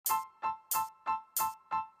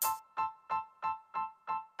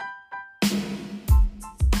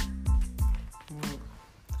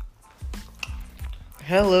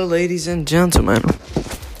Hello, ladies and gentlemen.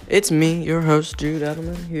 It's me, your host, Jude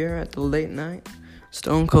Edelman, here at the Late Night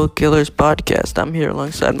Stone Cold Killers podcast. I'm here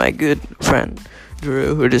alongside my good friend,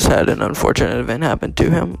 Drew, who just had an unfortunate event happen to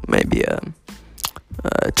him. Maybe a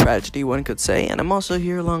tragedy, one could say. And I'm also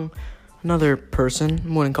here along another person,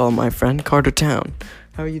 I wouldn't call him my friend, Carter Town.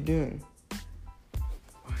 How are you doing?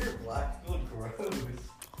 You're black, feel gross.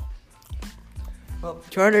 Well,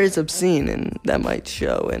 Carter is obscene, and that might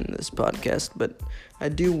show in this podcast, but I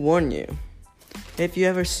do warn you, if you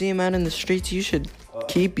ever see him out in the streets, you should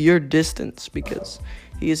keep your distance, because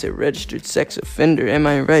he is a registered sex offender. Am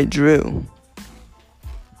I right, Drew?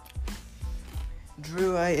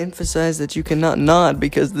 Drew, I emphasize that you cannot nod,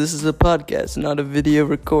 because this is a podcast, not a video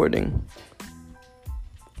recording.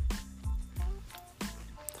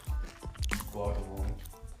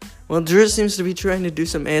 Well, Drew seems to be trying to do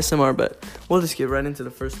some ASMR, but we'll just get right into the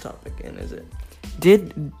first topic, and is it,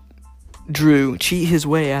 did Drew cheat his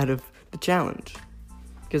way out of the challenge?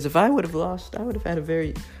 Because if I would have lost, I would have had a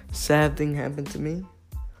very sad thing happen to me.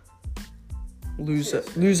 Lose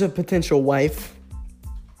a potential wife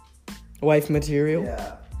material.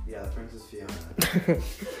 Yeah, Princess Fiona.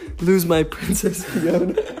 Lose my Princess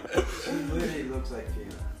Fiona. She literally looks like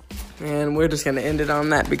Fiona. And we're just gonna end it on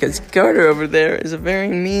that, because Carter over there is a very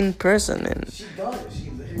mean person. And She does. She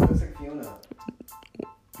literally looks like Fiona.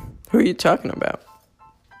 who are you talking about?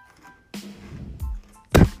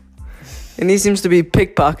 And he seems to be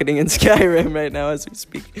pickpocketing in Skyrim right now as we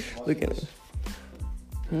speak. Look at him.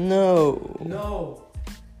 No.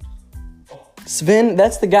 Sven,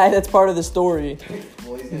 that's the guy that's part of the story.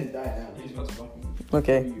 Well, he's gonna die now.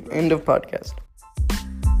 Okay, end of podcast.